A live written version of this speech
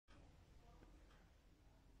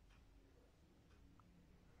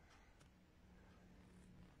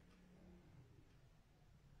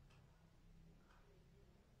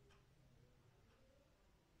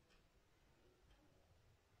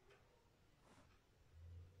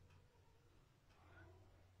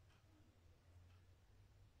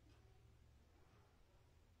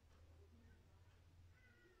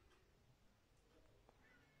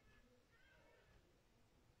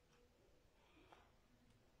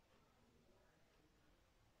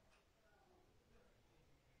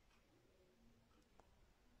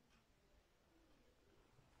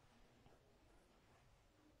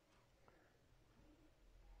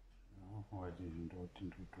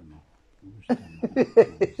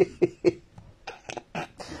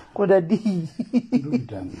Koda di.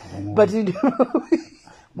 But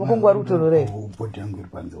mukongwa rutonorere.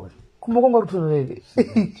 Kumukongwa rutonorere.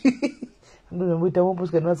 Ndomuita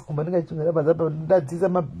mumbuska nasi kumba ndingachungara bazapa ndadzisa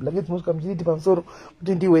mablanketi mosika mchiti pamusoro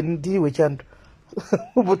kuti ndiwe chando.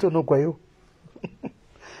 Ubotonogwa yo.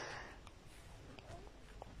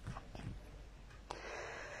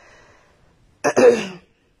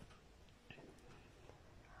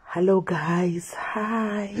 Hello guys,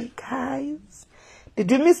 hi guys.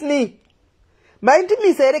 Did you miss me?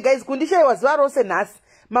 Maindimisa here guys, kundishaiwa zuva rose nhasi.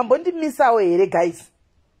 Mambondimisawo here guys.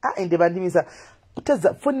 Ende vandimisa.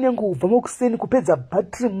 Kutadza foni yangu ubva mokuseni kupedza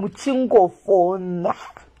battery muchingofona.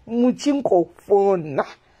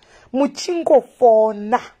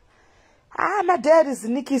 Madiaries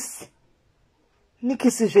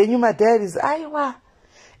nikisi zvenyu madiaries. Aiwa.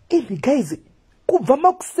 Imi guys, kubva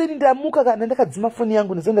makuseni ndamuka kana ndakadzima foni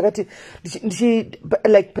yangu nezo ndakati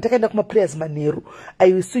like patakaenda kuma prayers manheru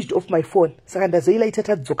I switched off my phone. Saka ndazoilaita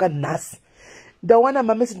tadzoka nhasi. Ndawana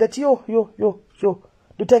mamessage ndati yo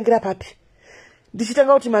ndotangira papi.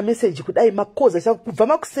 Ndichitanga kuti mamessage kudai makozi achakubva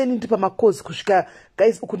makuseni ndiri pamakozi kusvika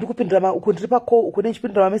guys uku ndikupindira uku ndiri pako uku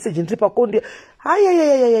ndichipindira mamessage ndiri pako ndi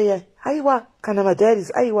aiwa kana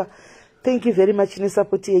madiaries aiwa. Thank you very much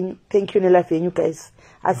nesupport yenyu. Thank you nelove yenyu guys.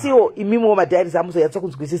 Asiwo imimo madiaries amuzoyatsa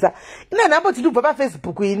kunzwisisa. Ina ndamboti ndibva pa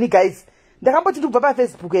Facebook ini guys. Ndakamboti ndibva pa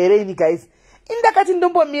Facebook here ini guys. Indakati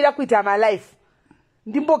ndombomira kuita my life.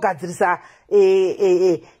 Ndimbogadzirisa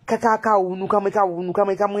kakakaunu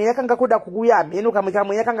kamwe yakanga kuda kukuya mheno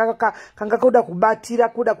kamwe yakanga kuda kubatira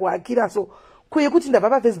kuda kuhakira so kuye kuti ndabva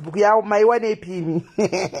pa Facebook yawo maiwanepi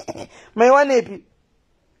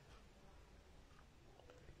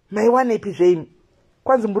maiwanepi zvemi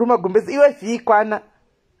kwanzi mburu magombezi iwe zvikwana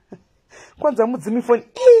kwanza mudzimi phone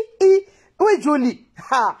iwe Julie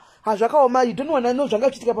zvakaoma you don't want to know zvanga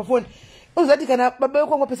kuchitika pa phone uzati kana baba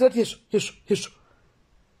wako ngopesera kuti yesho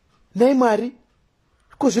nei mwari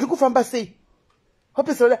kuzviri kufamba sei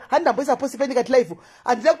wapesera handamboisa post page ngati live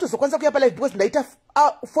andila kutozokwanisa kuya pa live because ndaita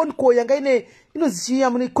phone call yanga ine inozichiya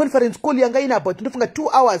muni conference call yanga ina about ndofunga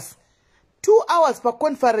 2 hours pa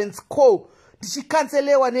conference call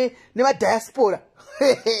ndichikanselewa nema diaspora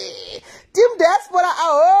team diaspora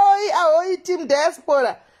ahoy team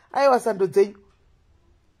diaspora aiwa sando dzenyu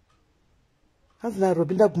hazina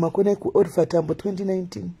robinda gumakona ku Orifa Tambo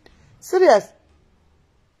 2019 serious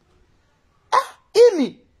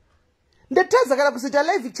ini ndataza kana kusita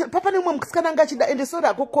live papa nemwe musikana anga chida ende sora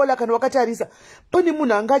akokola kana wakatarisa pani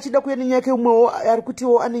munhu anga achida kuya nenyaya yake umwewo ari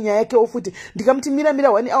kutiwo ane nyaya yake ofuti ndikamuti mira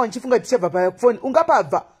 1 hour nchifunga tichabva pa phone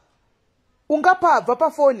ungapabva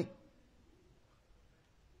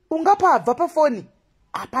pa phone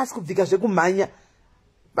apasi kubvika zvekumhanya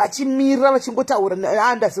vachimira vachingotaura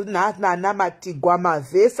andazonana matigwa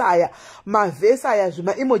mavhesi aya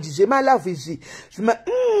zvima emoji zvemalove izvi zvima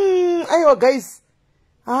aiwa guys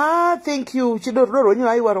thank you chidorodoro rwenyu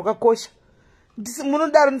aiwa rwakakosha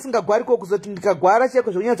munodaro ndisingagwari ko kuzoti ndikagwara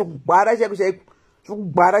chaiko zvonyatso kugwara chaiko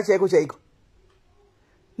chaiko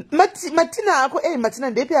matina ako matina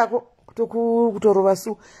ndepi yako kutorova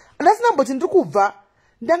su ndasina mboti ndiri kubva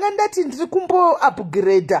ndanga ndati ndiri kumbo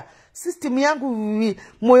upgrade system yangu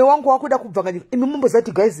moyo wangu wakuda kubva nganyika imi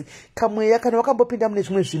mumbozati guys kamweya kana wakambopinda mune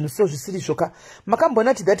zvimwe zvinhu so zvisiri zvoka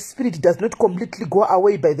makambona that spirit does not completely go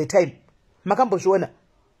away by the time makambozviona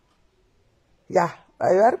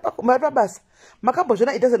ari pabasa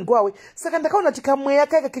makambozviona it doesn't go away saka ndakaona kuti kamweya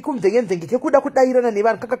kaika kekumvenge kekuda kudayirana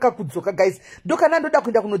nevanhu kakakudzoka guys ndokana ndoda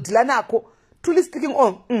kuenda kunodhila nako truly speaking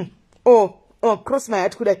cross my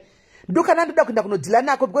heart kudai ndokana ndoda kuenda kunodhila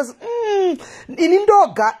nako because ini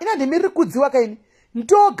ndoga ina ndimiri kudziwa kaini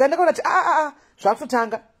ndoga ndakaona kuti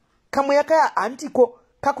zvakutotanga kamweya kaya handiko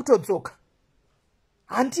kakutodzoka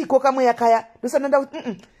handiko kamweya kaya ndosana nda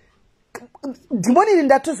kuti dhimoni ini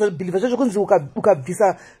ndatozobhilivha zvezvo kunzi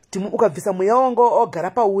ukabvisa mweya wangu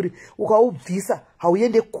ogara pauri ukaubvisa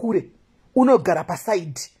hauende kure unogara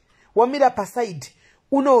pasaidi wamira pasaidi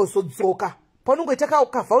unozodzoka paunongoita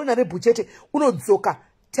kavhauna rebhuchete unodzoka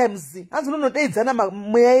times hanzi unonodaidzana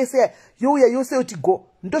mweya yese youya yose yoti go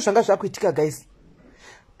ndo zvanga zvakuitika guys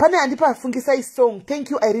pane handipafungisai song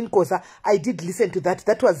thank you Irene Kosa I did listen to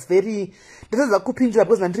that was very ndatoza kupinjira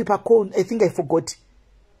because ndiri pacone I think I forgot.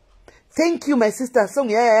 Thank you my sister song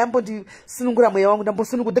yaya yambondisunungura mweya wangu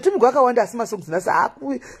ndambosunungura ndatumigwa akawanda asi masongs nhasi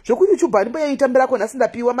zvoku YouTube handimboyaitambirako nhasi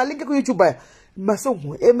ndapiwa malingi ku YouTube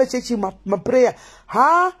masong emechechi maprayer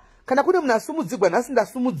kana kune munhu asumudzigwa nhasi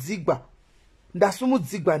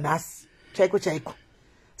ndasumudzigwa nhasi chaiko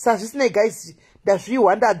saka zvisinei guys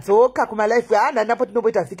ndazviwa ndadzoka kumalife handanapo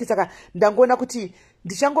tinomboita vhiki saka ndangoona kuti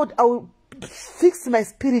I'll fix my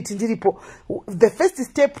spirit ndiripo. The first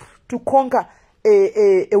step to conquer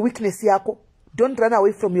a weakness yako, don't run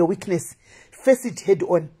away from your weakness, face it head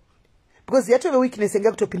on, because yatove weakness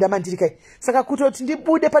yenga kutopinda mandiri kai. Saka kutoti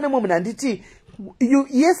ndibude pane mwe munhu anditi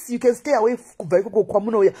yes you can stay away kubva ikoko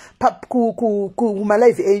kwamunouya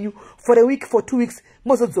kumalive enyu for a week, for 2 weeks,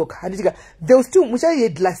 mozodzoka. Handitika they'll still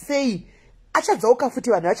muchahendla sei, achadzoka futi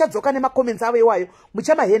vanhu achadzoka nemacomments avo iwayo,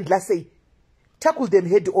 muchamahendla sei? Tackle them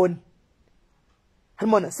head on.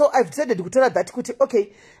 Harmona. So I've decided to tell her that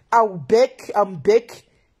okay, I'm back.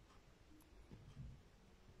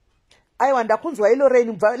 I wanda kunzwa ilo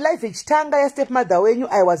rain life ichitanga ya stepmother wenyu.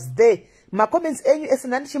 I was there. My comments enyu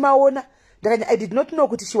esinani chimaona. I did not know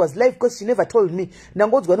kuti she was live because she never told me.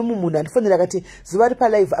 Nangodzwa nomunhu andifonera kati zuva ripa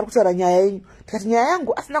live arikutaura nyaya yenyu. Tikati nyaya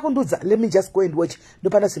yangu asina kundudza. Let me just go and watch.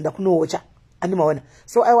 Ndopanda senda kunowacha. Animaona.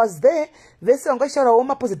 So I was there. Vese wangashaura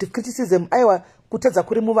woma positive criticism. Aiwa kutadza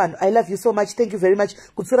kuri muvanhu. I love you so much. Thank you very much.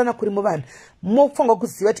 Kutsurana kuri muvanhu. Mofunga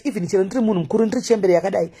kuziva kuti even chero ndiri munhu mukuru ndiri chembere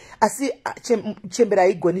yakadai. Asi chembere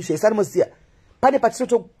haigoni zvese anoziya. Pane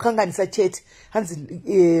patinotokanganisa chete. Hanzi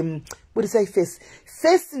burisai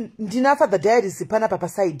face ndina Father Diaries panapa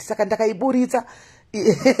paside. Saka ndakaiburitsa.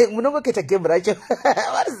 Munongoketa game racho.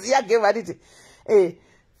 Wariziya game ariti.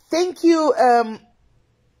 Thank you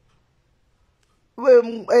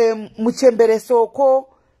muchembere soko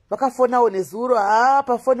vakafonawo nezuro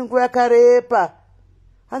pafoni nguva yakarepa.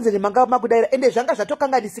 Hanzi manga makudaira ende zvanga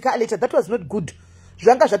zvatokanganisika later. That was not good.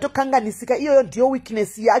 Zvanga zvatokanganisika. Iyoyo ndiyo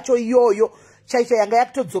weakness yacho iyoyo chaicha yanga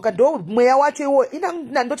yakutodzoka. Ndo mweya wacho iwoyo.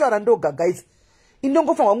 Ina ndotaura ndoga guys.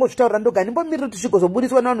 Indongofanwa ngozvitaura ndoga. Ndimbomirira kuti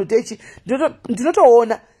zvigozoburiswa navanhu techi.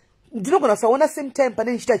 Ndinotoona. Ndinogona kusaona same time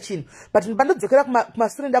pane ndichita chinhu. But pandodzokera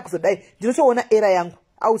kumasure ndakuzodai ndinotoona era yangu.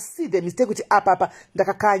 I'll see the mistake kuti apa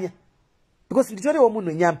ndakakanya. Because nditoriwo munhu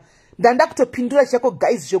wenyama. Ndanda kutopindura chako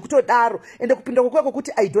guys zvekutodaro. Ende kupindura kwako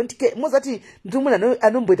kuti I don't care. Mozati ndiri munhu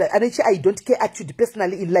anomboita anechi I don't care attitude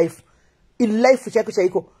personally in life. In life chako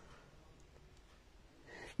chaiko.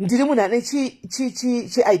 Ndiri munhu anechi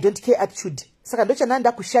I don't care attitude. Saka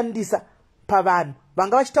ndochananda kushandisa pavanhu.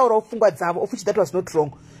 Vanga vachitaurawo pfungwa dzavo, of which that was not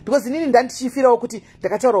wrong. Because inini ndandichifirawo kuti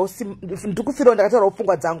ndakataurawo ndikufirawo ndakataurawo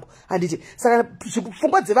pfungwa dzangu. Handiti saka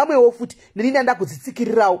pfungwa dzevamwewo futi nini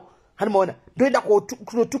ndakudzitsikirirawo. Hanimaona ndoenda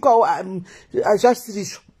kunotukawo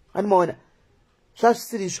zvasirizvo. Hanimaona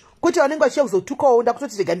zvasirizvo kuti vanenge vachiya kuzotukawo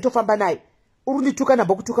ndakutoti rega nditofamba naye. Uri ndituka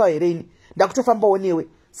namba kutukawo here ini ndakutofambawo newe.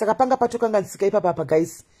 Saka panga patokanganisika ipapa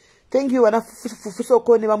guys. Thank you wana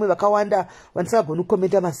fufusoko nevamwe vakawanda vandisagona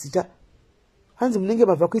kukomenta mazita. Hanzi munenge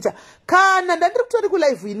mabva kuita kana ndandiri kutori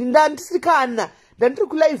kulive ini ndandisiri kana ndandiri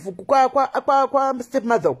kulive kwa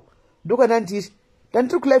stepmother ndokwana ndiri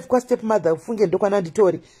ndandiri kulive kwa stepmother funge ndokwana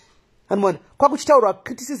nditori. Hanimona kwakuchitaurwa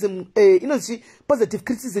criticism inonzi positive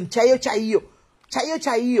criticism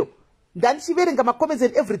chaiyo ndandichiverenga macomments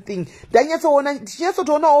and everything.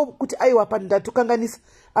 Ndichinyatsotoonao kuti aiwa apa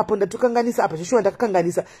ndatokanganisa apa zveshuwa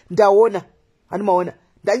ndakakanganisa ndaona. Hanimaona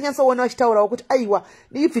ndanyatsoona vachitaurawo kuti aiwa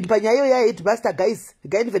even panyayo yaheadmaster guys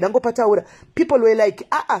gaindibve ndangopataura people were like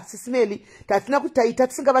SIS MELLY tatina kuti taita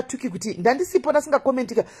tisingavatuki kuti ndandisipo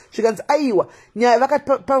ndasingakomentika zvikanzi aiwa nyaya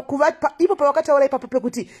ipo pavakataura ipapo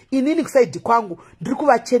pekuti inini kusaidhi kwangu ndiri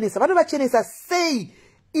kuvachenesa. Vanovachenesa sei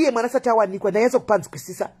iye mwana asati awanikwa?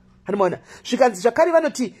 Ndanyatsokupanzwisisa. Hanimaona zvikanzi zvakare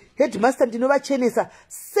vanoti headmaster ndinovachenesa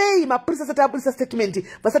sei mapurisa asati aburisa statement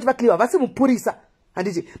vasati vakliwa vasi mupurisa.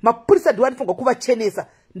 Handiti mapurisa ndiwo anofanirwa kuvachenesa.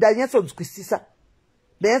 Ndanyatsonzwisisa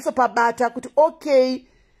ndanyatsopabata kuti okay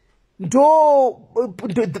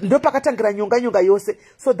ndo pakatangira nyonga yose.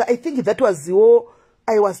 So I think that was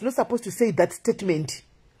I was not supposed to say that statement.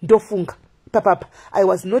 Ndofunga papapa I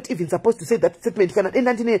was not even supposed to say that statement. Kana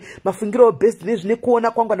denda ndine mafungiro best nezvine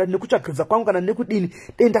kuona kwangu kana nekutsvagiridza kwangu kana nekudini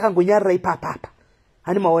denda kangonyarira ipapapa.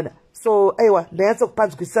 Hanimaona so aiwa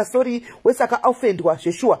ndanyatsokupanzwisisa. Sorry wesaka offendwa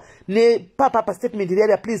zveshuwa nepapapa statement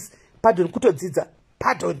riya please pardon kutodzidza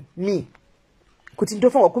pardon me kuti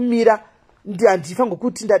ndofanirwa kumira handifanirwa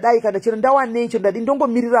kuti ndadai kana chero ndawanei chero ndadi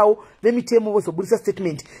ndongomirirawo vemitemo vozoburisa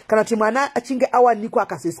statement. Kana kuti mwana achinge awanikwa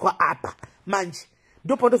akazoiswa apa manje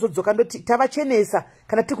ndopandozodzoka ndoti tavachenesa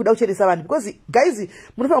kana tiri kuda kuchenesa vanhu. Because guys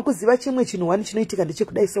munofanirwa kuziva chimwe chinhu wani chinoitika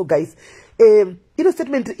ndechekudai. So guys ino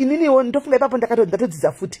statement ininiwo ndofunga ipapo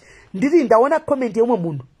ndatodzidza futi ndiri ndaona comment yeumwe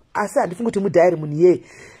munhu asi handifungi kuti mudhayari munhu iyeye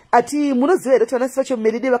ati munoziva here kuti vana SIS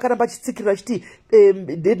MELLY vakaramba vachitsikirira vachiti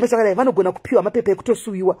headmaster vanogona kupiwa mapepa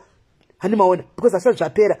ekutosuwiwa. Hanimaona because asati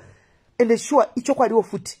zvapera ende sure ichokwadiwo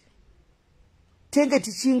futi tenge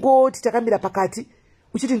tichingoti takamira pakati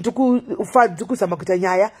uchiti ndikuzama kuita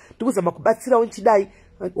nyaya ndikuzama kubatsirawo nchidai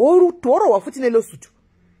worohwa futi nelawsuit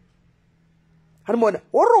hanimaona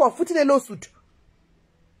worohwa futi nelawsuit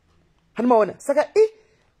hanimaona saka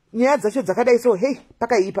nyaya dzacho dzakadai so hei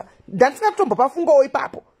pakaipa ndandisingatotombopafungawo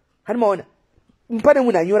ipapo hanimaona pane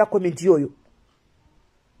munhu anyora comment iyoyo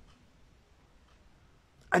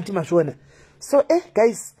antimazviona so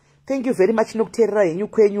guys thank you very much nokuteerera henyu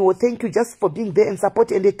kwenyu thank you just for being there and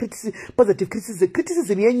support and positive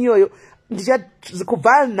criticism yenyu iyoyo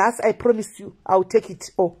kubva nhasi I promise you I'll take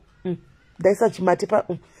it ndaisa chimate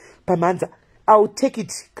pamhanza I'll take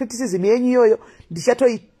it criticism yenyu iyoyo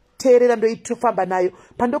ndichatoiteerera ndoitofamba nayo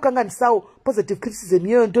pandokanganisawo positive criticism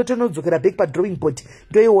iyoyo ndotonodzokera back padrawing board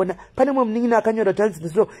ndoiona pane mumwe munin'ina akanyora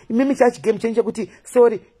tanziso imimi chachigame changu chekuti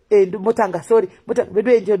sorry motanga sorry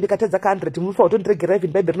vedu enje ndikatadza ka 100 munofanira kutondiregerera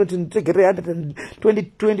even bible rinoti ndiregerere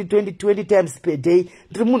 120 times per day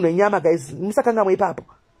ndiri munhu wenyama guys musakanga mweipapo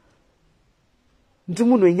ndiri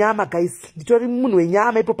munhu wenyama guys nditori munhu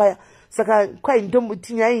wenyama ipo paya saka kwai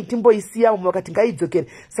nyaya timboisiya mumwe wakati ngaidzokere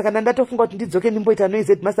saka ndatofunga kuti ndidzoke ndimboita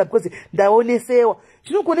noise headmaster because ndaonesewa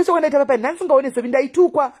zvinokuoneswa kwandaita papa ndandisingaonesewi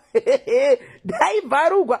ndaitukwa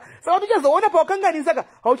ndaibvarugwa saka tichazoona pawakanganisa ka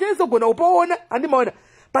hauchaisogona upoona handimaona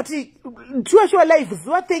but sure life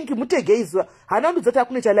zuva thank you mutegei zuva hana ndudzati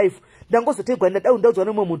akunoita life ndangozotegwa ndaudzwa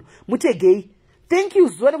nomwe munhu mutegei thank you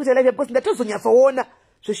zuva nekuita life because ndatozonyatsoona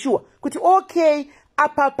zveshuwa kuti okay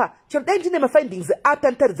apapa chero dai ndine mafindings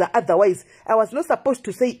atantaridza otherwise I was not supposed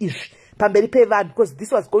to say izvi pamberi pevanhu because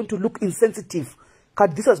this was going to look insensitive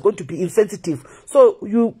this was going to be insensitive so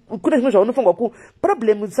kune zvimwe zvaunofunga ku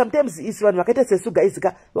problem sometimes is vanhu vakaita sesu guys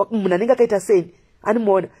ka munhu anenge akaita seni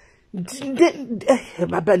animaona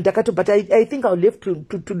but I think I'll have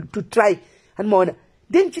to try animaona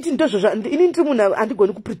then chiti ndozvo ini ndiri munhu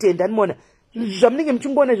andigoni kupretend animaona zvamunenge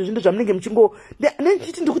muchingoona izvo zvinhu zvamunenge muchingo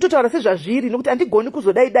nechiti ndikutotaura sezvazviri nokuti handigoni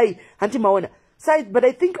kuzodai handimaona but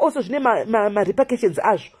I think also zvine ma-repercussions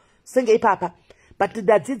azvo senge ipapa but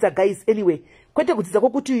ndadzidza guys anyway kwete kudzidza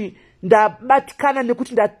kwokuti ndabatikana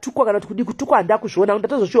nekuti ndatukwa kana kuti kutukwa handakuzviona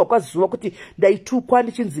ndatozosviwa kwazuva kuti ndaitukwa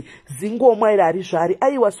ndichinzi zingomwa iri hari zvari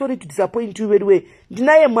aiwa sorry to disappoint you very way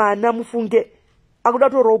ndinaye mwana mufunge akuda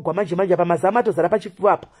kutorogwa manje pamazama atozara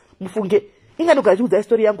pachifuva apa mufunge ingandogara chikudzai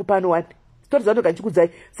story yangu pano wani story dzanogara chikudzai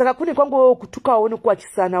saka kune kwangu kutukawo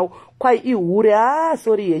nekuwachisanawo kwai ihure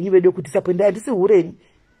sorry henyu vedu kudisappoint handisi hure henyu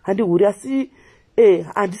handihure asi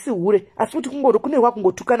handisi hure asi kuti kune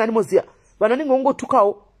kwakungotukana ndimoziya vanhu vanenge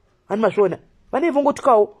vongotukawo hanimazviona vanenge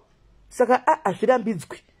vongotukawo saka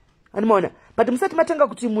hazvirambidzwi hanimaona but musati matanga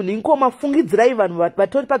kuti munhu ingoma fungidzirai vanhu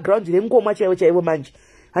vatori paground rengoma chaivo manje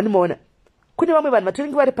hanimaona kune vamwe vanhu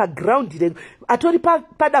vatonenge vari paground atori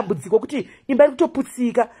padambudziko kuti imba iri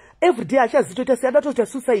kutoputsika everyday achazitoita seadatoita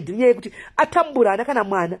suicide nyaya yekuti atamburana kana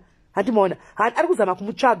mwana handimaona ari kuzama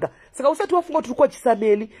kumutsvaga saka usati wafunga kuti uri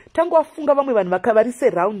kuchisameli tange wafunga vamwe vanhu vari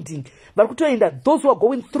surrounding vari kutoenda those who are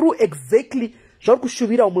going through exactly zvauri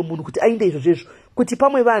kushuvira umwe munhu kuti ainde izvozvezvo kuti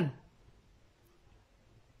pamwe vanhu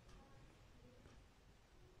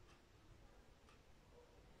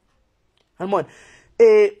handimaona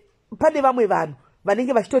pane vamwe vanhu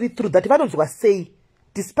vanenge vachitori through that vanonzwa sei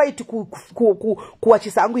despite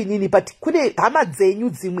kuwachisa angu inini but kune hama dzenyu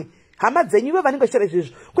dzimwe hama dzenyu ivo vanenge vachitaura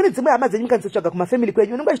izvozvo kune dzimwe hama dzenyu mukanizotsvaga kumafamily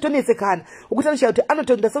kwenyu unenge vachitonesekana ukuti anoshaya kuti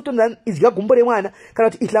anotonda sekutonda idya gumbo remwana kana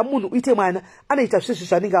kuti idla munhu uite mwana anoita zvisizvo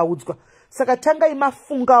zvanenge audzwa saka tangai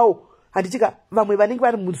mafungawo handichika vamwe vanenge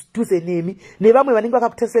vari mudhuze nemi nevamwe vanenge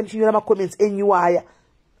vakakutarisai muchinyora macomments enyu aya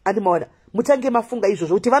handimaona mutange mafunga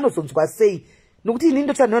izvozvo kuti vanozonzwa sei nokuti inini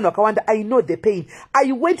ndotaura nevanhu vakawanda I know the pain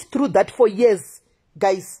I went through that for years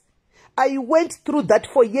guys I went through that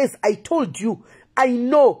for years I told you I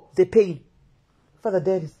know the pain Father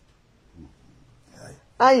Darius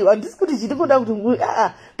aiwa handisi kuti chindingoda kuti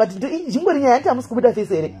but ingori nyaya yati hamusi kubuda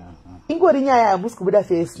fesi here ingori nyaya hamusi kubuda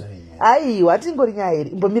fesi aiwa hati ingori nyaya here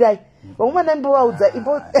imbomirai vamumana imbovaudza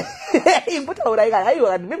imbotaurai kana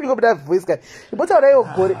aiwa maybe ndingobuda voice kana imbotaurai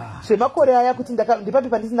gore zvemakore aya kuti ndepapi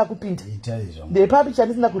pandisina kupinda ndepapi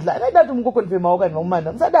chandisina kudla naida kuti mungokonipe maoko ani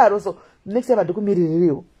vamumana musadaro so next time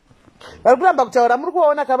handikumiriririwo vari kuramba kutaura muri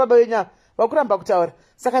kuvaona ka baba venyama vari kuramba kutaura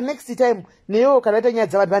saka next time neyo kana ita nyaya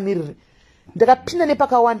dzavanhu vamiriri ndakapinda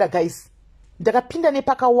nepakawanda guys ndakapinda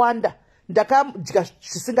nepakawanda ndakadya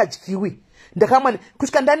zvisingadyiwi ndakamwana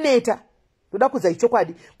kusvika ndaneta ndoda kuudzai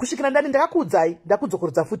chokwadi kusvikira ndani ndakakuudzai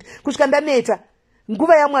ndakudzokorodza futi kusvika ndaneta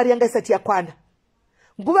nguva yamwari yanga isati yakwana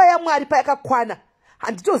nguva yamwari payakakwana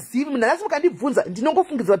handitozivi munhu nhasi mukandibvunza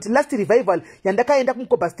ndinongofungidzira kuti last revival yandakaenda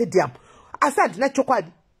kumukoba stadium asi handina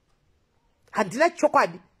chokwadi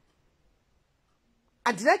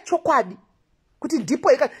handina chokwadi kuti ndipo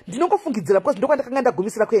ndinongofungidzira because ndokwandakanga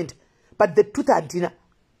ndagumisira kuenda, but the truth handina.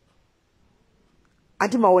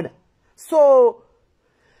 Andimaona. So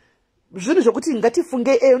zvinhu zvokuti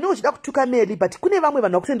ngatifunge unochida kutuka Melly, but kune vamwe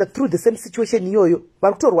vanhu vakutoenda through the same situation iyoyo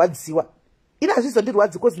vari kutorwadziwa. Ina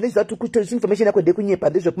hazvizondirwadzi because ndinoziva kuti kutori information yako ndekunyepa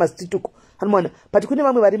ndezvekumasitituko. Anomaona, but kune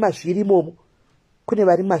vamwe vari mazviri imomo. Kune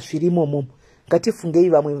vari mazviri imomo. Ngatifungei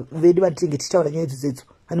vamwe vedu vantinge tichitaura nyaya idzodzo.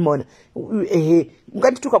 Anomaona.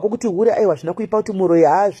 Ungandituka kuti hure aiwa zvina kuipa kuti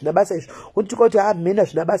muroyi zvina basa izvo. Undituka kuti mhena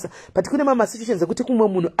zvina basa. But kune mamwe situations ekuti kumwe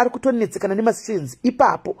munhu ari kutonetsekana nema situations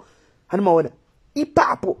ipapo. Anomaona.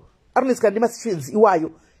 Ipapo. Aronetsekana nema situations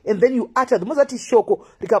iwayo. And then you utter the mozati shoko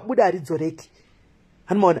rikabuda haridzoreki.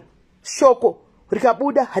 Anomaona. Shoko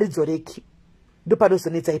rikabuda haridzoreki. Ndo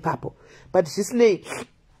panozonetsa ipapo. But zvisinei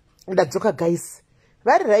ndadzoka guys.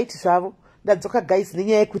 Vari right zvavo. Ndadzoka guys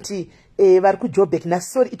nenyaya yekuti vari kuJoburg na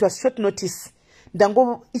sorry it was short notice.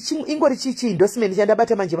 Ingori chichi endorsement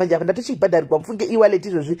chandabata manje apa ndatochibhadharirwa mufunge e-wallet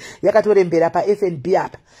izvozvi yakatorembera pa FNB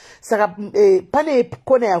apa. Saka pane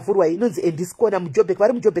kona yavhurwa inonzi Endis kona muJoburg,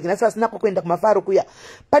 vari muJoburg nasi vasina kuenda kumafaro kuya.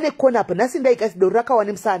 Pane kona apa nasi ndaikasi doro rakawa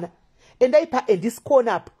nemusana. Endaipa Endis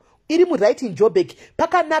kona apa. Iri mu right in Joburg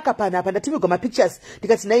pakanaka panapa ndatimigwa ma pictures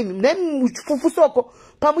ndikati nai muchifufusoko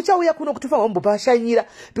pamuchauya kuno kutofa hombo pashanyira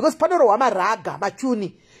because panorohwa maraga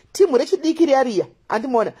machuni timu rechidiki riya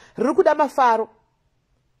andimona riri kuda mafaro.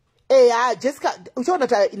 Jessica uchaona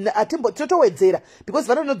atimbo totowedzera because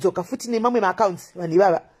vanonodzoka futi nemamwe ma accounts vanhu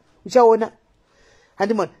ivava uchaona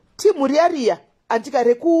andimona timu riya andika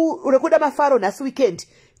rekuda mafaro nhasi weekend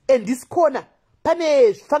and this corner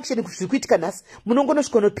pane function zviri kuitika nhasi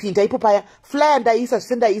munongonosvika unopinda ipo paya flyer ndaisa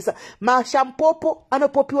zvise ndaisa mashampopo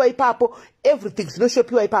anopopiwa ipapo everything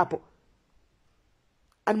zvinoshopiwa ipapo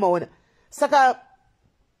anomaona. Saka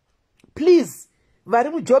please vari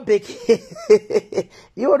muJoburg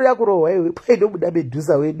iwo unoda kurohwa iwe painobuda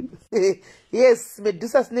Medusa wedu yes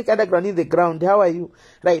Medusa snake underground in the ground, how are you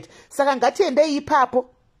right. Saka ngatiendei ipapo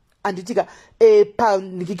anditika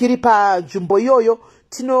ndikiri panzvimbo iyoyo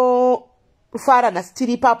tinofara nhasi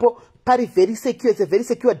tiri ipapo pari very secure, it's a very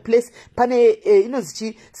secured place. Pane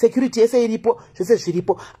inonzi security yese iripo zvose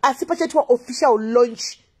zviripo asi pachaitwa official launch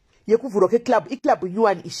yekuvhurwa keclub iclub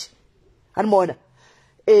nyuwani ishi anomaona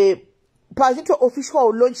pachaitwa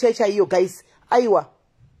official launch yaiyo guys aiwa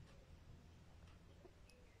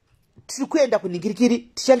tiri kuenda kuningirikiri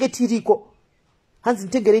tichange tiriko hanzi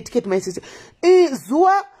nditengerei ticket maisecho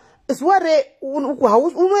zuva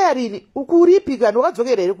unoyarini ukuripi kana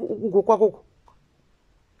wakadzokera here uko kwakoko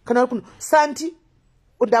kana uri kuno Santi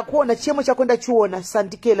ndakuona chiemo chako ndachiona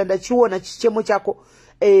Sandikela ndachiona chiemo chako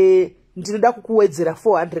ndinoda kukuwedzera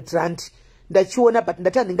 400 rand ndachiona but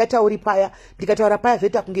ndati ndingatauri paya ndikataura paya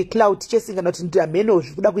zvoita kunge cloud chasing kuti ndamheno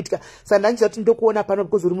zvikuda kuitika saka ndanziva kuti ndokuona pano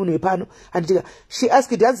because uri munhu wepano andika she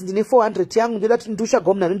asked hanzi ndine 400 yangu ndoda kuti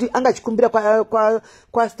ndushaga munhu anondi angachikumbira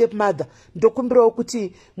kwa step mother ndokumbirawo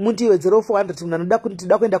kuti mundiwedzerawo 400 munhu anoda kuti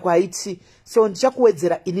ndida kuenda kwaiti so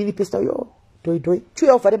ndichakuwedzera inini pesta yo doi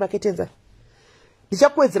chuya uvhare maketenza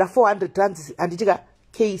ndichakuwedzera 400 rands anditika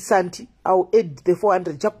K Santi I'll add the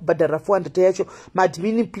 400 chakubhadharira 400 yacho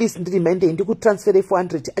madmin please ndirimind ndikutransfer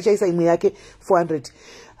 400 achaisa imwe yake 400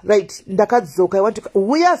 right. Ndakadzoka I want to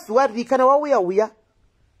uya zuva riri kana wauya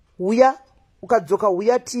uya ukadzoka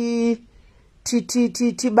uya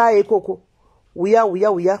tibaye ikoko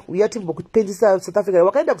uya timbokupendisa South Africa.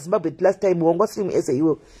 Wakaenda kuZimbabwe last time wanga stream ese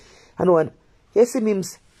iwe anowana yes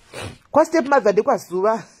mims kwa step mother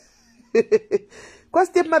ndekwazuva kwa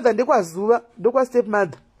step mother ndekwazuva ndokwa step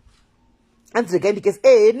mother anzi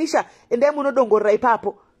rekaindikesi nisha endai munodongorera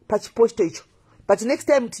ipapo pachiposto icho but next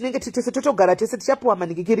time tinenge tese totogara tese tichapuwa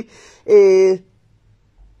maningikiri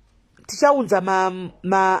tichaunza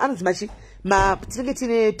anonzi machi tinenge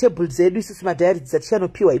tine table dzedu isusu madhayari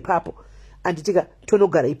dzatichanopiwa ipapo anditika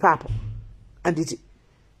tonogara ipapo anditi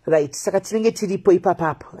right. Saka tinenge tiripo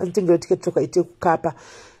ipapapo anditengera tiketi tokaite kukapa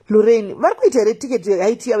Lorraine vari kuita here tiketi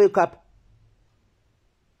haiti yawe kukapa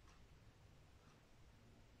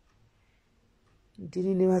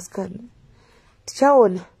ndini nevasikana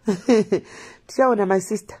tichaona tichaona my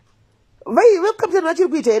sister vekukapitani vachiri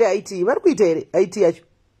kuita here haiti vari kuita here haiti yacho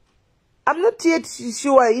I'm not yet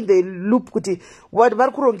sure in the loop kuti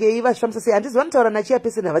vari kurongei vazvifambisa sei handizi vanotaura nachiya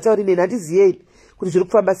peseni havatauri neni handiziyei kuti zviri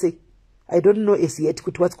kufamba sei I don't know as yet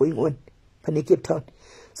kuti what's going on pane Cape Town.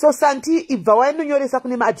 So Santi ibva wainonyoresa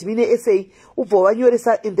kune maadmin eSA ubva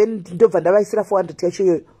wanyoresa and then ndobva ndavaisira 400 yacho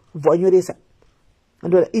iyoyo ubva wanyoresa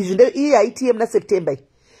andora izvi iyi haiti yemuna September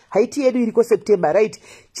haiti yedu iriko September right.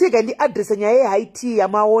 Chirega ndiadresa nyaya yehaiti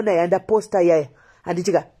yamaona yandaposta yaya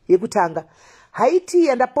handitika yekutanga haiti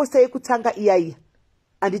yandaposta yekutanga iyaiya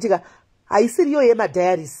handitika haisiriyo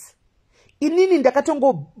yemadiaries. Inini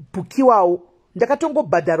ndakatongobhukiwawo,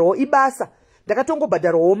 ndakatongobhadharawo ibasa,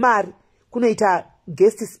 ndakatongobhadharawo mari kunoita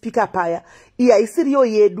guest speaker paya. Iyi haisiriyo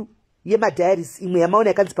yedu yemadiaries, imwe yamaona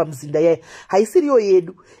yakanzi pamuzinda yaya, haisiriyo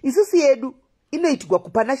yedu. Isusu yedu inoitirwa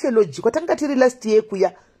kupanashe logic kwatanga tiri last year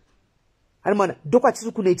kuya. Animona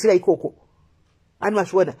ndokwatiri kunoitira ikoko.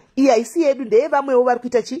 Animashona iyi haisi yedu, ndeye vamwewo vari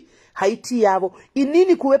kuita chi haiti yavo.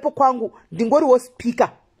 Inini kuwepo kwangu ndingoriwo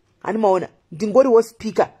speaker. Animaona ndingoriwo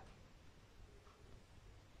speaker.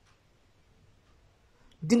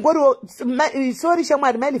 Ndingoriwo sorry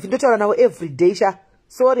shamwari mailifi ndotaura navo every day sha.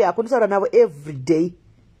 Sorry hako ndotaura navo every day.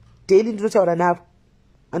 Daily ndotaura navo.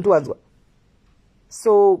 Andiwanzwa.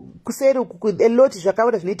 So kuseri a lot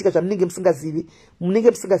zvakawanda zvinoitika zvamunenge musingazivi. Munenge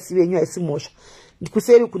musingazivi yenyu haisi mhosva.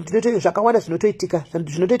 Kuseri ndinotoita zvakawanda zvinotoitika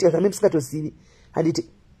zvamune musingatozivi. Handiti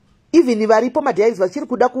even varipo madiaries vachiri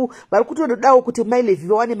kuda vari kutodawo kuti mailevi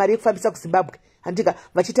vawane mari yekufambisa kuZimbabwe. Handika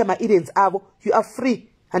vachiita maerrands avo. You are free.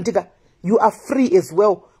 Handika you are free as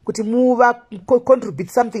well kuti muva contribute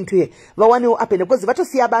something to here. Vawanewo apenda because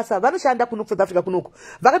vatosiya basa, vanoshanda kuno South Africa kunoko.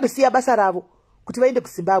 Vakatosiya basa ravo kuti vaende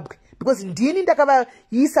kuZimbabwe because ndini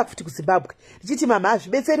ndakavaisa futi kuZimbabwe. Ndichiti mama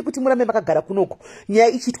hazvibetseri kuti murambe makagara kunoko. Nyaya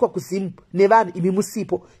ichiitwa kuZimu nevanhu imi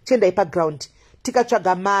musipo. Chendai paground.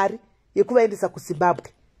 Tikatsvaga mari yekuvaendesa kuZimbabwe.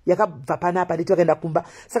 Yakabva panapa nditi vakaenda kumba.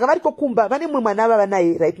 Saka variko kumba vane mumwe mwana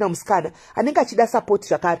vanaye right now musikana anenge achida support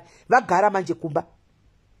zvakare. Vagara manje kumba.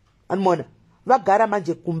 Anmona vagara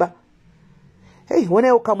manje kumba. Hey,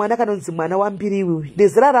 onaiwo kamwana kanonzi mwana wambiri iwe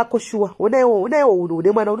nezera rako shuwa. Onaiwo unhu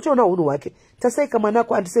une mwana unotoona unhu wake. Tasai kamwana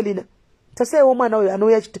ako Andiselina. Tasaiwo mwana uyo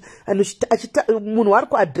anouya achita munhu ari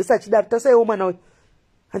kuadresa achidaro. Tasaiwo mwana uyo.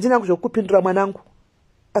 Handina kuzvokupindura mwanangu.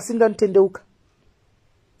 Asi ndanotendeuka.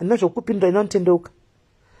 Handina zvokupindura inanotendeuka.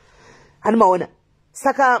 Animaona.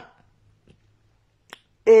 Saka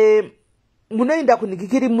munoenda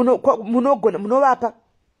kunhikikiri munogona munovapa.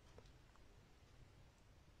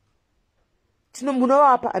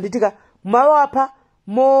 Munovapa handitika mavapa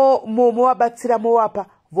movabatsira movapa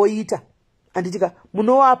voita. Handitika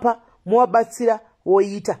munovapa movabatsira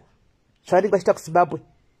voita zvavanenge vachiita kuZimbabwe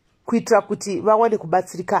kuitira kuti vawane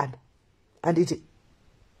kubatsirikana. Handiti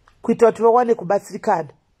kuitira kuti vawane kubatsirikana.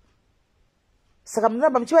 Saka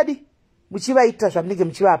munoramba muchivadi muchivaitira zvamunenge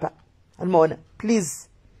muchivapa. Animaona please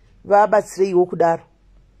vabatsireiwo kudaro.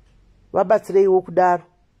 Vabatsireiwo kudaro.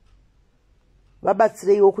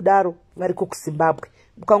 Vabatsireiwo kudaro variko kuZimbabwe.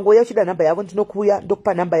 Ukangouya uchida nhamba yavo ndinokuuya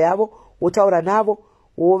ndokupa nhamba yavo wotaura navo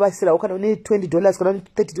wovasirawo kana une $20 kana une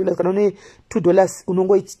 $30 kana une $2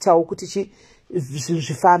 unongoitawo kuti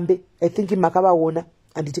zvifambe. I think makavaona.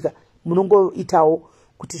 Handitika munongoitawo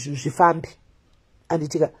kuti zvifambe.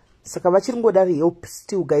 Handitika saka vachiri ngodari help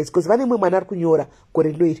still guys because vane mumwe mwana ari kunyora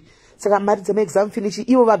gore ndoiri. Saka mari dzemaexam finish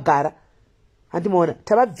ivo vagara. Handimaona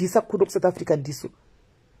tavabvisa kuno kuSouth Africa ndisu.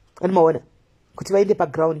 Handimaona kuti vaende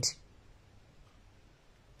paground.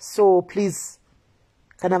 So please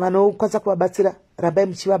kana vanokwanisa kuvabatsira rambai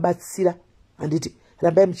muchivabatsira. Handiti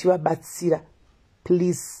rambai muchivabatsira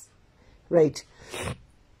please. Right.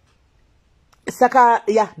 Saka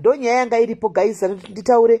ndo nyaya yanga iripo guys.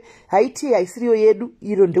 Nditaure haiti haisiriyo yedu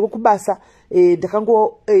iro ndekubasa.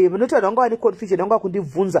 Vanoti vanga vane confusion vanga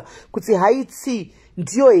kundibvunza kuti haiti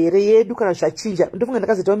ndiyo here yedu kana zvachinja. Ndofunga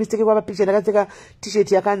ndakazoitawo mistake kwa picture ndakapfeka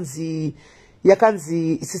t-shirt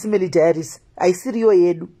yakanzi SIS MELLY diaries. Haisiriyo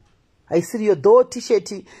yedu. Haisiriyo though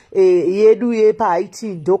t-shirt yedu yepa haiti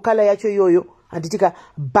ndo kala yacho iyoyo. Handitika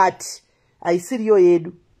but haisiriyo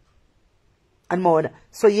yedu. Animaona.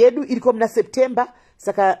 So yedu iriko muna September.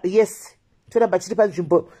 Saka yes toramba chiri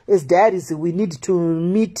panzvimbo as diaries. We need to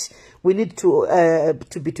meet. We need to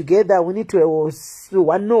be together. We need to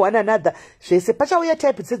know one another. Zvese pachauya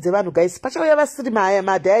type dzevanhu guys. Pachauya vasiri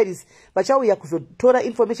madiaries. Vachauya kuzotora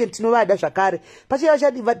information tinovada zvakare.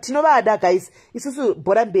 Pachauya tinovada guys. Isusu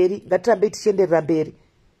bhora mberi ngatirambei tichienderera mberi.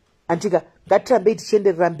 Antika ngatirambei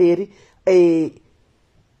tichienderera mberi.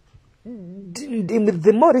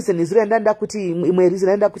 The more reason is ndanda kuti imwe reason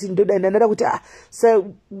ndanda kuti ndanda kuti so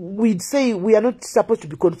we say we are not supposed to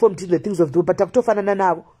be conformed to the things of the world but takutofanana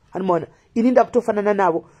navo. Animaona ini ndakutofanana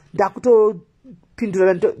navo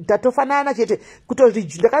ndakutopindura ndatofanana chete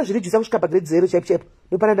ndakazvirijisa kusvika pagrade 0 chaipo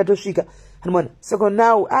ndopana ndatosvika. Animaona so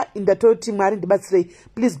now ndatoti Mwari ndibatsirei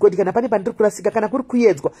please God kana pane pandiri kurasika kana kuri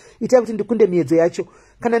kuedzwa itai kuti ndikunde miedzo yacho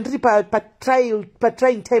kana ndiri pa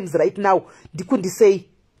trying times right now ndikundisei.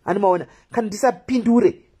 Animaona kana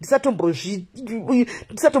ndisapindure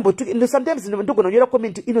sometimes ndogona kunyora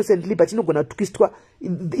comment innocently but inogona kutukiswa.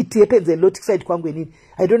 It happens a lot side kwangu inini.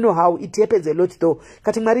 I don't know how it happens a lot though.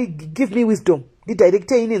 Kati Mwari give me wisdom.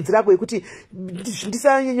 Director ine nzira yako yekuti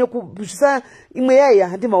ndisanyanya kusa imwe yaya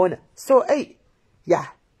handimaona. So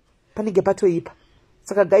yeah, panenge patoipa.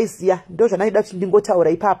 Saka guys, yeah, ndo zvanaida kuti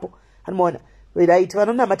ndingotaura ipapo. Handimaona. Right,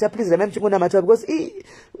 vanonamata please remember chingonamata because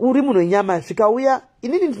uri munhu wenyama zvikauya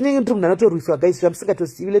inini ndinenge ndiri munhu anotorwiswa guys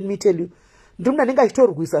zvamusingatozivi. Let me tell you, ndiri munhu anenge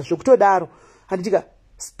achitorwiswa zvokutodaro handitika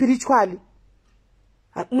spiritually.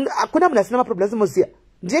 Hakuna munhu asina maproblems moziya.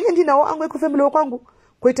 Ndinenge ndinawo angu ekufamily kwangu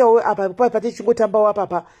koitawo apa patichingotambawo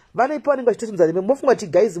apapa vanoipa vanenge vachitosimudza neme mofunga kuti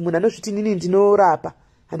guys munhu anozviti nini ndinorapa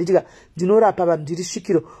handitika ndinorapa vanhu ndiri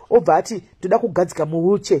svikiro obva ati ndoda kugadzika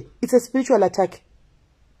muwheelchair. It's a spiritual attack.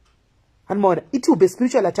 Handimaona it will be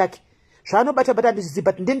spiritual attack. Zvaanobata ndizvizivi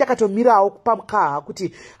but ndenge ndakatomirawo pamukaha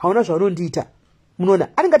kuti hauna zvaunondiita.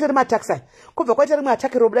 Munoona anenge atori mataxi kubva kwaita rimwe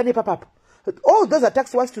attack robuda nepapapo. All those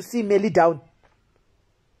attacks wants to see Melly down.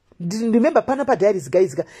 Remember pana padiaries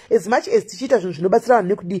guys, as much as tichiita zvinhu zvinobatsira vanhu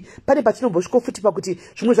nekudi pane patinombosvika futi pakuti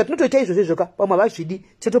zvimwe zvatinotoita izvozvo zvoka pamwe havazvidi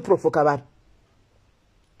tinotoprovoka vanhu.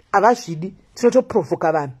 Havazvidi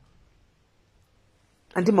tinotoprovoka vanhu.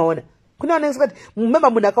 Handimaona kuna vanenge kuti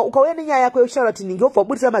remember munhu ukauya nenyaya yako yokushaura kuti ninge obva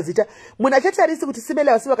wabudisa mazita munhu achatarisi kuti Simeli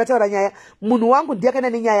vasi vakataura nyaya munhu wangu ndiye akana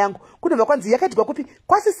nenyaya yangu kunobva kwanzi yakadywa kupi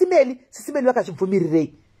kwasisimeli sisimeli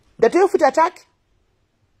vakazvibvumirirei ndatoyo futi attack.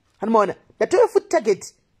 Handimaona ndatoyo futi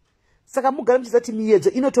target. Saka mugara muchiziva kuti miedzo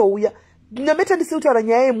inotouya nometa ndisiri kutaura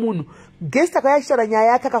nyaya yemunhu guest akauya achitaura nyaya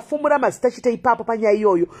yake akafumura mazita achita ipapo panyaya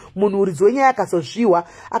iyoyo munhu uridzi wenyaya akazozviwa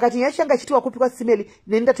akati nyaya changa achitiwa kupi kwasimeli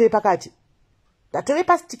neni ndatove pakati ndatove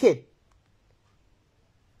pasitiken.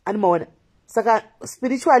 Handimaona saka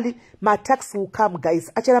spiritually matax will come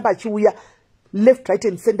guys acharamba achiuya left right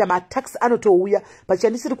and center matax anotouya but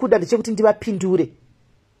chandisiri kuda ndechekuti ndivapindure.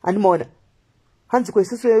 Handimaona hanzi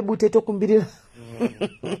kwesusu webute tokumbirira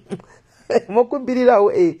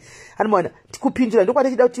mokumbirirawo handimaona tikupindura ndokwati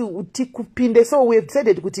tichida kuti tikupinde. So we have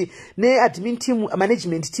decided kuti ne-admin team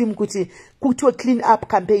management team kuti kutiwe clean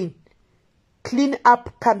up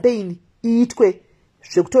campaign iitwe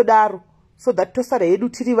zvekutodaro so that tosara hedu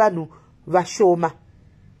tiri vanhu vashoma.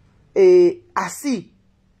 Asi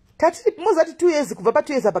tatiri mozati 2 years kubva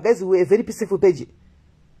pa2 years apa guys we were very peaceful page.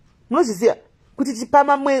 Munozviziva kuti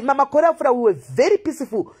mamakore apfuura we were very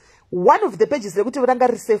peaceful. One of the pages rekuti ranga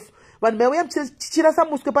riri safe vanhu mauya tichirasa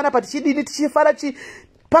muswe panapa tichidini tichifara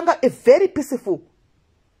panga a very peaceful.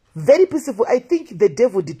 I think the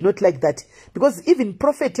devil did not like that because even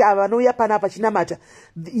prophet avanouya panapa chinamata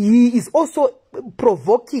he is also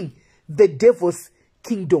provoking the devil's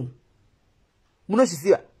kingdom.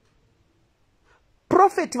 Munozviziva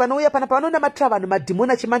prophet vanouya panapa vanonamatira vanhu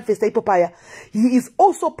madhimoni achimanifesta ipo paya he is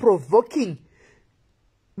also provoking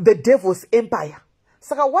the devil's empire.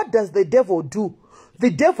 Saka what does the devil do? The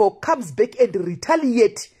devil comes back and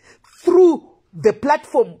retaliate through the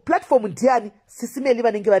platform. Platform ndiani? Sisimeli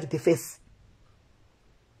vanenge vari the face.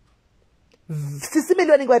 Sisimeli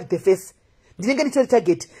vanenge vari the face. Ndinenge nditori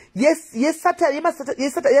target. Yes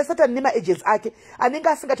Satan nema agents ake. Anenge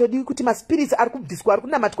asingatodi kuti maspirits ari kubviswa ari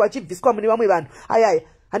kunamatwa achibviswa mune vamwe vanhu. Ayaya.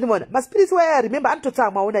 Handimona. Maspirits waya remember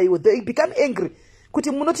anototsa maona iwo. They become angry.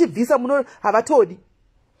 Kuti munotibvisa muno havatodi.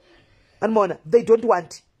 Handimaona they don't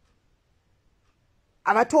want.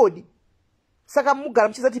 Havatodi. Saka mugara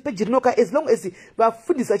muchizati peji rinoka as long as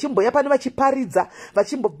vafundisi vachimboya pano vachiparidza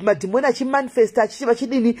madhimoni achimanifesta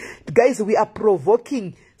vachidini guys we are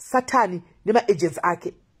provoking Satan nema-agents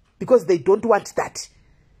ake because they don't want that.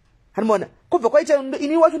 Handimaona kubva kwaita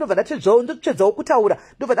ini wacho ndobva ndatotsvedzawo kutaura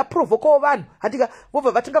ndobva ndaprovokawo vanhu handika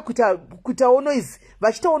vobva vatanga kuitawo noise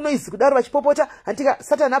vachitawo noise kudaro vachipopota handika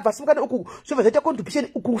Satan abva simukana uku zvobva zvaita contribution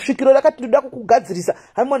kusvikiro rakati ndoda kukugadzirisa.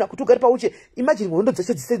 Handimaona kuti ugari pauche imagine hondo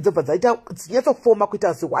dzacho dzisei dzobva dzaita dzinyatsofoma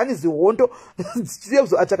kuita zihwani zihondo dzichiuya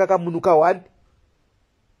kuzoataka kamunhu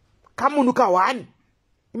kahwani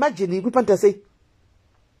imagine ikupanda sei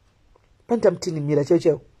panda mutinimira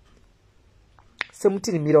chaiwo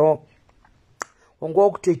semutinimirawo wangu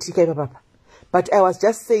wakutoitika ipapapa. But I was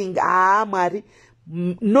just saying Mwari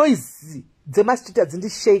noise dzemastreet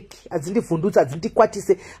hadzindishake hadzindivhundutsa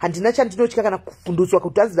hadzindikwatise handina chandinotya kana kuvhundutswa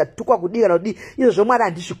kuti hanzi ndatukwa kudii kana kudii izvozvo Mwari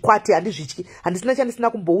handizvikwati handizvityi handisina chandisina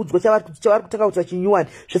kumboudzwa chavari kutanga kutsva chinyuwani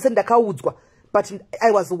zvese ndakaudzwa. But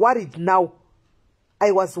I was worried now.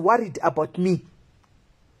 I was worried about me.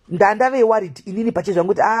 Ndandave worried inini pache zvangu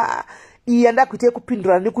kuti iyi yandakuita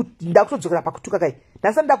kupindura nekuti ndakutodzokera pakutuka kai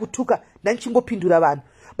ndasanda ndakutuka ndandichingopindura vanhu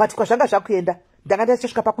but kwazvanga zvakuenda ndanga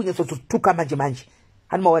ndachasvika pakunyatsotuka manje.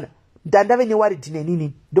 Handimaona ndandave neworried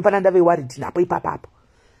nenini ndopana ndave worried napo ipapapo.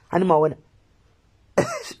 hani maona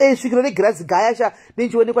svikiro regirazi gaya sha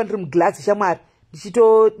nenchionekwa ndiri muglazi shamwari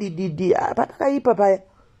ndichito dididi patakaipa paya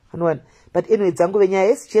hanowana. But anyway dzangove nyaya.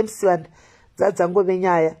 Yes James vanhu dzangove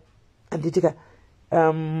nyaya anditika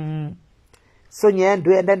so nyaya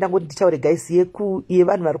ndo yandangoti nditaure guys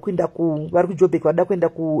yevanhu vari kuenda vari kuJoburg vada kuenda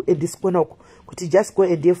kuendiscona uko kuti just go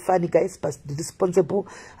and have fun guys but responsible.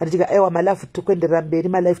 Anditika aiwa malafu tokuenderera mberi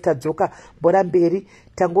malife tadzoka bora mberi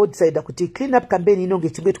tangodecida kuti clean up campaign inonge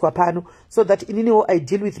ichingoitwa pano so that ininiwo I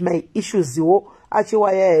deal with my issues wo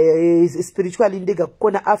achiwaya spiritually ndega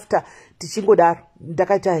kukona after tichingodaro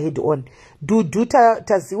ndakaita head on do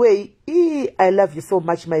taziwei. I love you so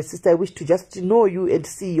much my sister. I wish to just know you and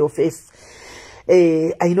see your face.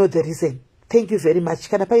 I know the reason. Thank you very much.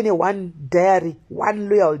 Kana paine one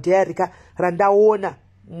loyal diary ka randaona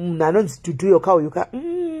anonzi duduyo kauyuka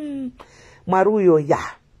mwari uyo ya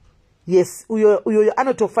yes uyo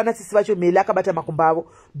anotofana sisi vacho mele akabata makumbo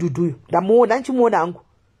avo duduyo ndamuona anchimuona hangu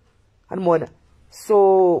anomuona.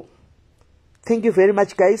 So thank you very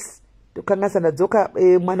much guys. Tokangasa ndadzoka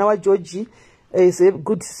mwana waGeorge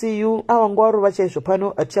good to see you. Awangwaro vachaizvo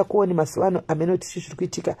pano atichakuoni mazuva ano amene kuti zviri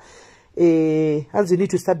kuitika. Hands you need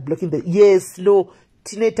to start blocking the yes no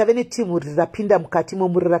tave netimu rapinda mukati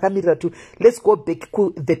momuri rakamirira to let's go back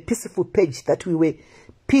to the peaceful page that we were.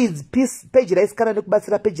 Peace page raisikana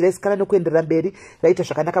nekubatsira page raisikana nekuenderera mberi raita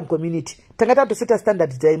zvakanaka mucommunity. Tanga tatoseta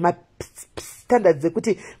standards standards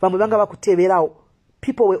dzekuti vamwe vanga vakuteverawo.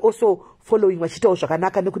 People were also following vachitawo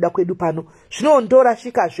zvakanaka nekuda kwedu pano. Zvino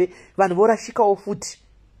ndorashikazve vanhu vorashikawo futi.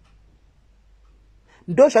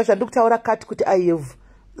 Ndo zvandikutaura kati kuti I have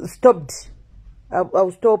stopped.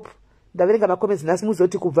 I'll stop. Ndaverenga macomments nasi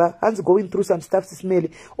muzoti kubva hands going through some stuff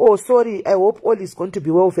smelly. Oh sorry, I hope all is going to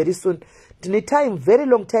be well very soon. Tine time very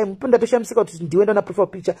long time. Ndatoshamsika kuti ndiwenda na profile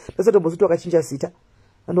picture. Ndasotombozuti wakachinja zita.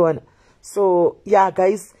 Andowana. So yeah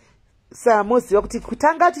guys, samoziva kuti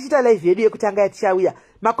kutanga tichita live yedu yekutanga yatichauya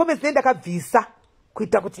macomments nendakabvisa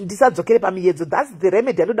kuita kuti ndisadzokere pamiedzo. That's the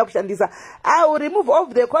remedy andoda kushandisa. I will remove all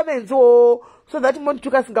the comments so that monti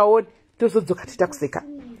tukasingaoni tozodzoka titakuseka.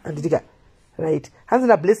 Anditika right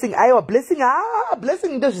hanzina blessing aiwa blessing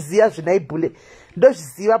ndozviziva zvinaibhule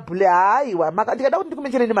ndozviziva bhule aiwa ndikada kuti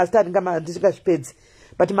ndikumenchene nemazita ndingazvipedzi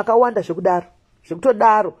but makawanda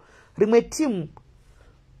zvekutodaro rimwe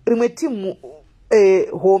timu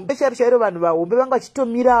hombe chairo vanhu vahombe vanga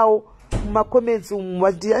vachitomirawo mumacomments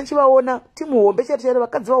vati anchivaona timu hombe chairo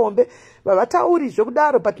vakadzi vahombe vavatauri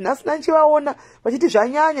zvekudaro but nhasi nanchivaona vachiti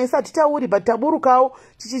zvanyanya isati tauri but taburukawo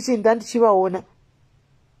chichinda ndichivaona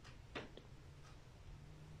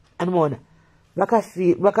anomaona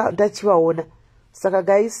ndachivaona. Saka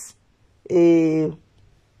guys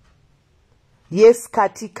yes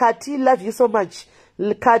Kati love you so much.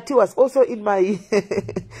 Kati was also in my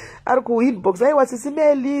arku inbox. I was SIS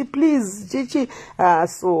MELLY please chichi.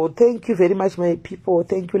 So thank you very much my people.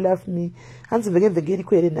 Thank you, love me. Hands vengeri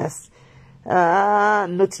kwere nas.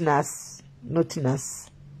 Not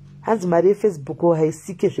nas. Hands Marie Facebook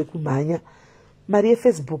haisike zvekumhanya. Marie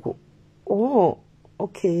Facebook. Oh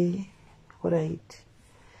okay. All right.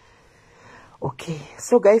 Okay.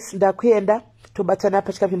 So guys ndakuenda tobatana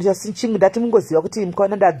pachikapindu chinchingu ndati mungoziva kuti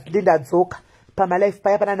mukaona ndadzoka pamalife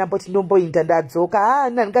paya pana namboti ndomboinda ndadzoka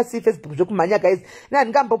ndandingasiyi Facebook zvekumhanya guys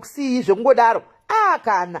ndandingambokusiyi zvekungodaro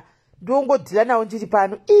kana ndongodhila nawo ndiri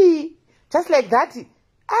pano just like that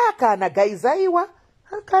kana guys aiwa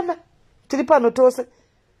kana tiri pano tose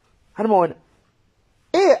anomaona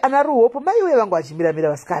ana ruhopo maiwe vangu vachimiramira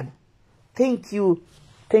vasikana. Thank you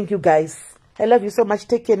guys. I love you so much.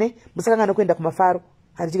 Take care. Musakangana kuenda kumafaro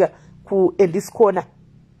handitika kuendiscona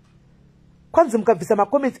kwanzi mukabvisa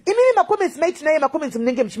macomments. Imimi macomments maiti naye macomments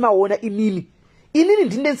munenge muchimaona inini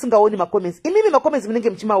ndinde ndisingaoni macomments. Imimi macomments munenge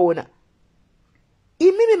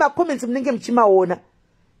muchimaona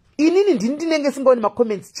inini ndinenge singaoni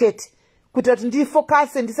macomments chete kuti ati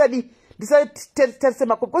ndifocuse ndisatarise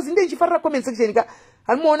macomments because ndine ndichifarira comment section ka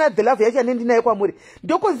anomuona the love yacho anendinayo kwamuri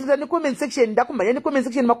ndokonzerera necomment section ndakumhanya necomment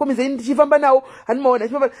section macomments eini ndichifamba nawo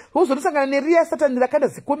anomuona uzorusangana neria satani rakanda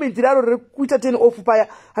zicomment raro rekuita 10 off paya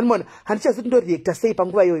anomuona handichazoti ndoreacta sei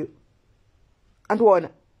panguva iyoyo andiona.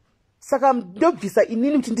 Saka ndobvisa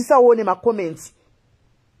inini kuti ndisaone macomments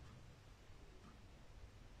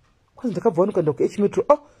kwanzi ndakabva kuenda kuHmetro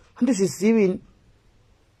handizvizivi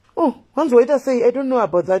wanzoita sei I don't know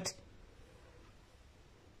about that.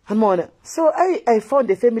 Amona. So I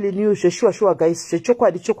found a family news sure guys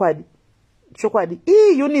chokwadi.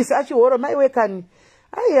 Eunice achihoro maiwe kani.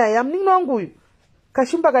 Mningi wangu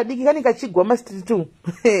kashumba kadiki kani kachigwa street tu.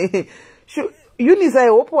 Eunice I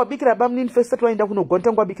hope wabikira bamnin first twaenda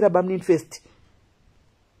kunogonta ngwabikira bamnin first.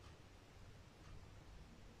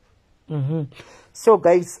 So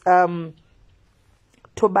guys,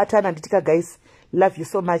 tobatana nditika guys, love you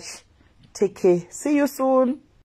so much, take care, see you soon.